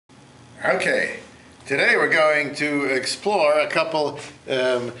Okay, today we're going to explore a couple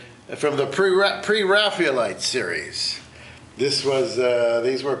from the Pre-Raphaelite series. These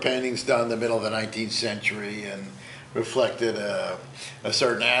were paintings done in the middle of the 19th century and reflected a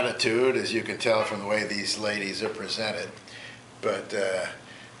certain attitude, as you can tell from the way these ladies are presented. But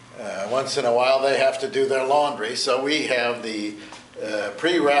once in a while they have to do their laundry, so we have the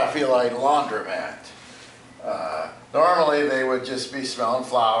Pre-Raphaelite Laundromat. Normally they would just be smelling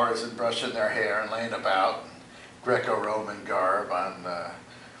flowers and brushing their hair and laying about Greco-Roman garb on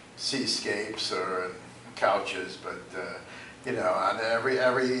seascapes or couches, but you know, on every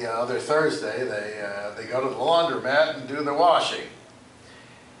other Thursday they go to the laundromat and do the washing.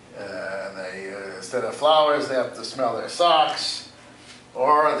 Instead of flowers, they have to smell their socks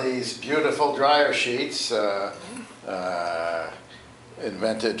or these beautiful dryer sheets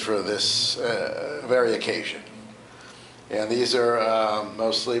invented for this very occasion. And these are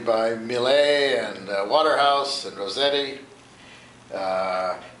mostly by Millet and Waterhouse and Rossetti.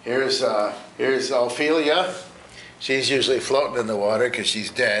 Here's Ophelia. She's usually floating in the water because she's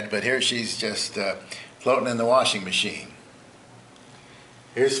dead, but here she's just floating in the washing machine.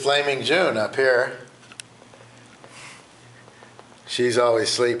 Here's Flaming June up here. She's always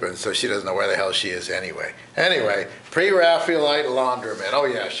sleeping, so she doesn't know where the hell she is anyway. Anyway, Pre-Raphaelite Laundromat. Oh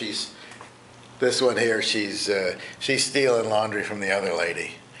yeah, this one here, she's stealing laundry from the other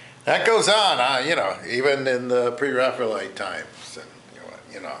lady. That goes on, you know, even in the Pre-Raphaelite times. And,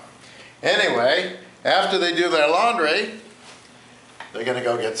 you know. Anyway, after they do their laundry, they're going to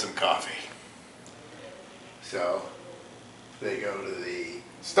go get some coffee. So they go to the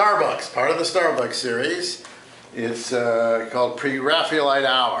Starbucks, part of the Starbucks series. It's called Pre-Raphaelite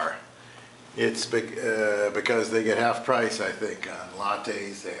Hour. It's because they get half price, I think, on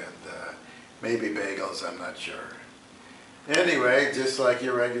lattes and maybe bagels, I'm not sure. Anyway, just like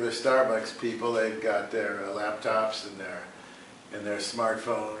your regular Starbucks people, they've got their laptops and their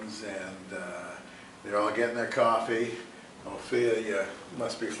smartphones, and they're all getting their coffee. Ophelia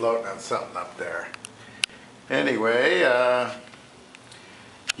must be floating on something up there. Anyway,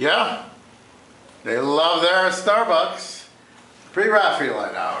 yeah, they love their Starbucks.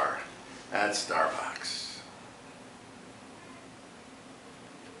 Pre-Raphaelite Hour at Starbucks.